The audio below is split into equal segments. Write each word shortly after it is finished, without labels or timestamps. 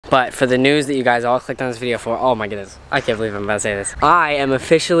But for the news that you guys all clicked on this video for, oh my goodness, I can't believe I'm about to say this. I am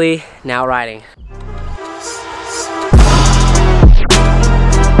officially now riding.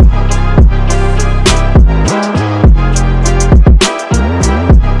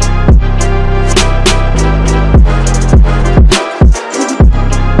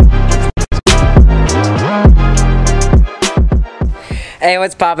 Hey,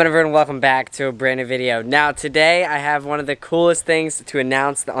 what's poppin', everyone? Welcome back to a brand new video. Now today I have one of the coolest things to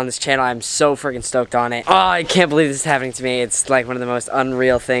announce on this channel. I'm so freaking stoked on it. Oh, I can't believe this is happening to me. It's like one of the most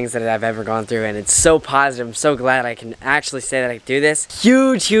unreal things that I've ever gone through, and it's so positive. I'm so glad I can actually say that I can do this.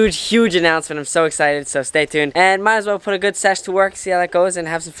 Huge announcement. I'm so excited, so stay tuned. And might as well put a good sesh to work, see how that goes, and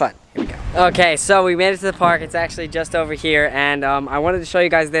have some fun. Here we go. Okay, so we made it to the park. It's actually just over here, and I wanted to show you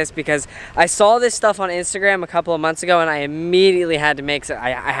guys this because I saw this stuff on Instagram a couple of months ago, and I immediately had to make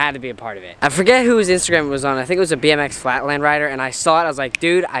I had to be a part of it. I forget whose Instagram it was on. I think it was a BMX flatland rider, and I saw it. I was like,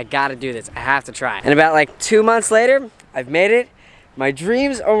 dude, I gotta do this. I have to try. And about like 2 months later, I've made it. My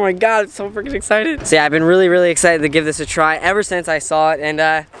dreams, oh my god, I'm so freaking excited. So yeah, I've been really excited to give this a try ever since I saw it,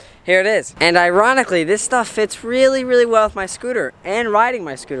 and here it is. And ironically, this stuff fits really well with my scooter and riding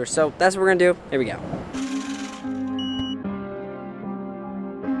my scooter. So that's what we're gonna do. Here we go.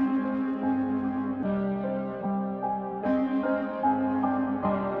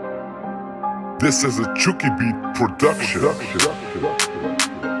 This is a Chucky Beat production.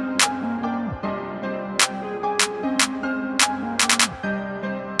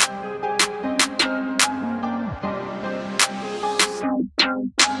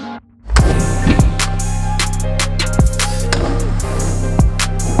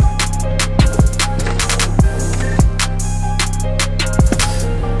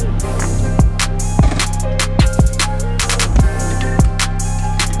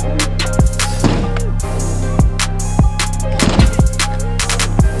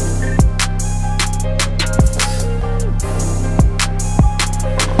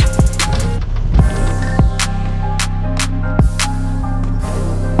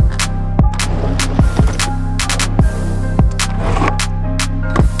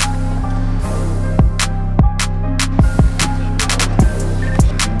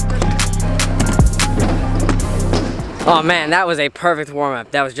 Oh man, that was a perfect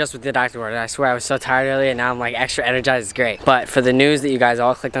warm-up. That was just what the doctor ordered. I swear I was so tired earlier, and now I'm like extra energized. It's great. But for the news that you guys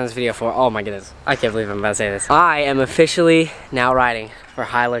all clicked on this video for, oh my goodness, I can't believe I'm about to say this. I am officially now riding for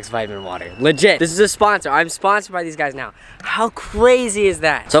HYLUX vitamin water. Legit, this is a sponsor. I'm sponsored by these guys now. How crazy is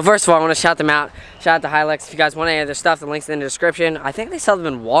that? So first of all, I want to shout them out. Shout out to HYLUX. If you guys want any of their stuff, the link's in the description. I think they sell them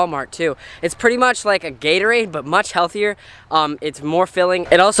in Walmart too. It's pretty much like a Gatorade, but much healthier. It's more filling.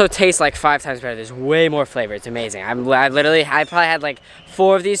 It also tastes like 5 times better. There's way more flavor. It's amazing. I probably had like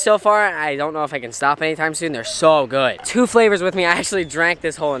 4 of these so far. I don't know if I can stop anytime soon. They're so good. 2 flavors with me. I actually drank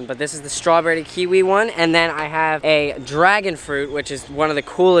this whole one, but this is the strawberry kiwi one, and then I have a dragon fruit, which is one of the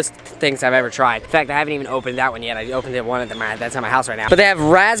coolest things I've ever tried. In fact, I haven't even opened that one yet. I opened it one that's at my house right now. But they have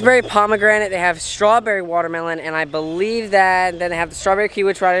raspberry pomegranate, they have strawberry watermelon, and I believe that then they have the strawberry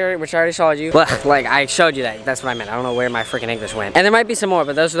kiwi, which I already showed you. But like I showed you that. That's what I meant. I don't know where my freaking English went. And there might be some more,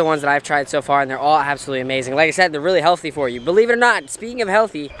 but those are the ones that I've tried so far, and they're all absolutely amazing. Like I said, they're really healthy for you. Believe it or not, speaking of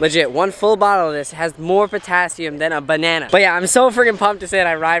healthy, legit, 1 full bottle of this has more potassium than a banana. But yeah, I'm so freaking pumped to say that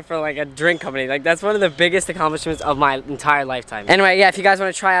I ride for like a drink company. Like that's one of the biggest accomplishments of my entire lifetime. Anyway, yeah, if you guys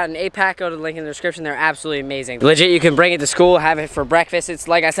want to try out an 8-pack, go to the link in the description. They're absolutely amazing. Legit, you can bring it to school, have it for breakfast. It's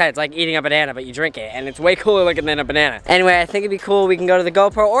like I said, it's like eating a banana, but you drink it, and it's way cooler looking than a banana. Anyway, I think it'd be cool. We can go to the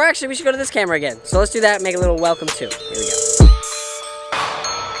GoPro, or actually we should go to this camera again. So let's do that, make a little welcome to. Here we go.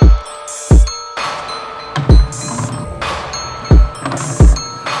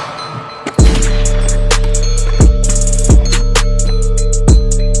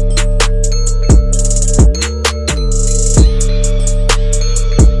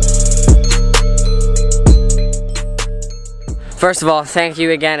 First of all, thank you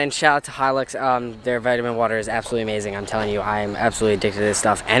again, and shout out to HYLUX. Their vitamin water is absolutely amazing. I'm telling you, I am absolutely addicted to this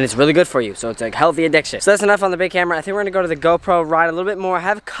stuff, and it's really good for you. So it's like healthy addiction. So that's enough on the big camera. I think we're gonna go to the GoPro, ride a little bit more. I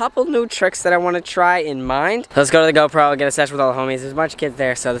have a couple new tricks that I want to try in mind. So let's go to the GoPro, get a session with all the homies. There's a bunch of kids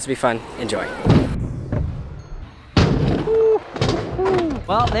there, so this will be fun. Enjoy.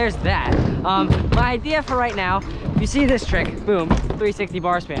 Well, there's that. My idea for right now, you see this trick, boom, 360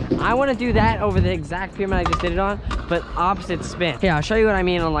 bar spin. I want to do that over the exact pyramid I just did it on, but opposite spin. Here, I'll show you what I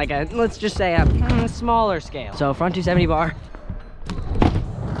mean on like a, let's just say a smaller scale. So front 270 bar,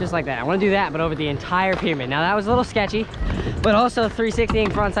 just like that. I want to do that, but over the entire pyramid. Now that was a little sketchy, but also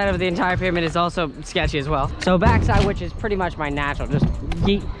 360ing front side over the entire pyramid is also sketchy as well. So backside, which is pretty much my natural, just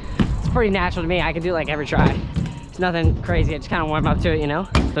yeet. It's pretty natural to me. I can do it like every try. nothing crazy. I just kind of warm up to it, you know?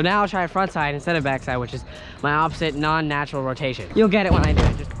 So now I'll try front side instead of back side, which is my opposite non-natural rotation. You'll get it when I do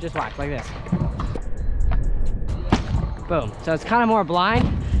it. Just watch, like this. Boom. So it's kind of more blind.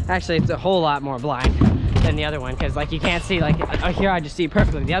 Actually, it's a whole lot more blind than the other one, because like you can't see, like here I just see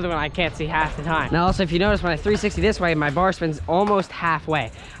perfectly. The other one I can't see half the time. Now also, if you notice, when I 360 this way, my bar spin's almost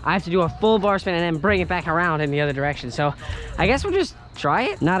halfway. I have to do a full bar spin and then bring it back around in the other direction. So I guess we'll just try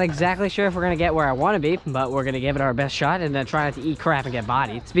it. Not exactly sure if we're gonna get where I want to be, but we're gonna give it our best shot and then try not to eat crap and get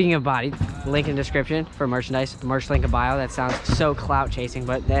bodied. Speaking of bodied, link in description for merchandise, merch link in bio. That sounds so clout chasing,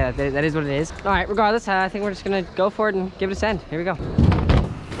 but yeah, that is what it is. All right, regardless, I think we're just gonna go for it and give it a send. Here we go.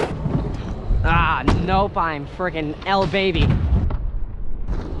 Ah, nope, I'm freaking L baby.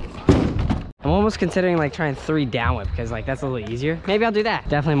 I'm almost considering like trying 3 down whip, because like that's a little easier. Maybe I'll do that.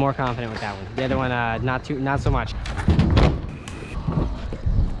 Definitely more confident with that one. The other one, not so much.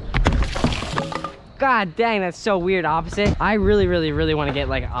 God dang, that's so weird opposite. I really want to get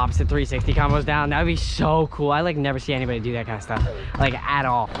like opposite 360 combos down. That would be so cool. I like never see anybody do that kind of stuff, like at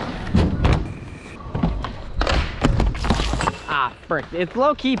all. Ah, frick. It's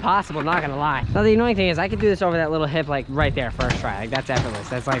low-key possible, not gonna lie. Now, the annoying thing is I could do this over that little hip, like, right there, first try. Like, that's effortless.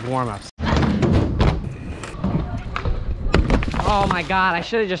 That's, like, warm-ups. Oh, my God. I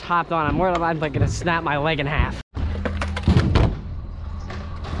should have just hopped on. I'm worried I'm, like, gonna snap my leg in half.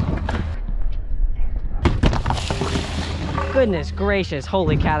 Goodness gracious.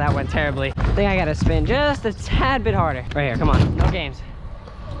 Holy cow, that went terribly. I think I gotta spin just a tad bit harder. Right here, come on. No games.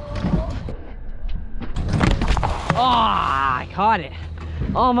 Oh, I caught it.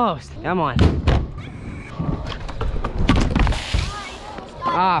 Almost. Come on.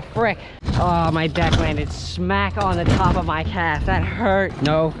 Ah, frick. Oh, my deck landed smack on the top of my calf. That hurt.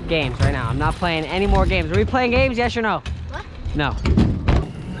 No games right now. I'm not playing any more games. Are we playing games? Yes or no? What? No.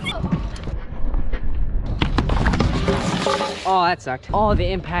 Oh, that sucked. Oh, the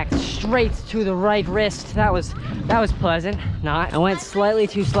impact straight to the right wrist. That was pleasant. Not. I went slightly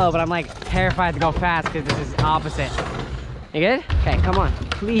too slow, but I'm like terrified to go fast because this is opposite. You good? Okay, come on,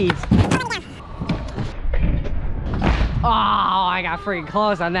 please. Oh, I got freaking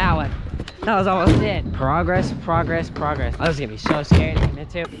close on that one. That was almost it. Progress, progress, progress. I was gonna be so scared to commit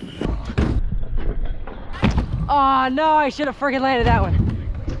to. Oh no, I should have freaking landed that one.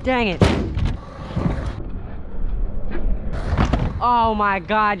 Dang it. Oh my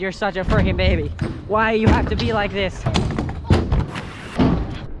God, you're such a freaking baby. Why do you have to be like this?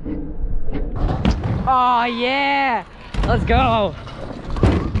 Oh yeah, let's go.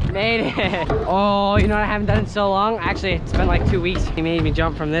 Made it. Oh, you know what I haven't done in so long? Actually, it's been like 2 weeks. He made me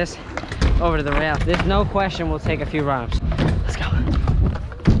jump from this over to the rail. There's no question we'll take a few run-ups. Let's go.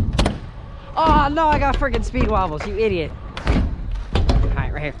 Oh no, I got freaking speed wobbles, you idiot. All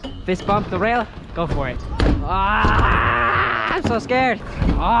right, right here. Fist bump the rail, go for it. Ah, I'm so scared.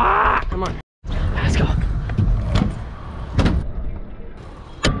 Ah, come on. Let's go.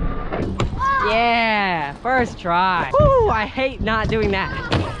 Yeah, first try. Woo, I hate not doing that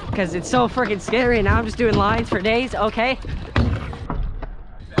because it's so freaking scary, and now I'm just doing lines for days. Okay.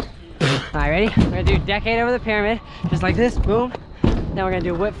 All right, ready? We're gonna do decade over the pyramid, just like this, boom. Then we're gonna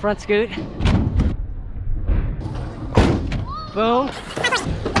do whip front scoot. Boom.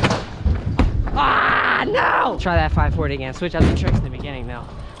 Ah, no! Try that 540 again. Switch out the tricks in the beginning though.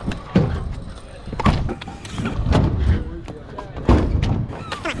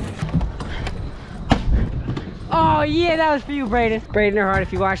 Oh yeah, that was for you, Braden. Braden or Hart,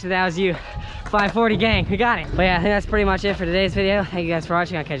 if you watched it, that was you. 540 gang, we got it. But yeah, I think that's pretty much it for today's video. Thank you guys for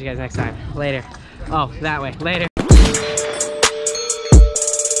watching. I'll catch you guys next time. Later. Oh, that way, later.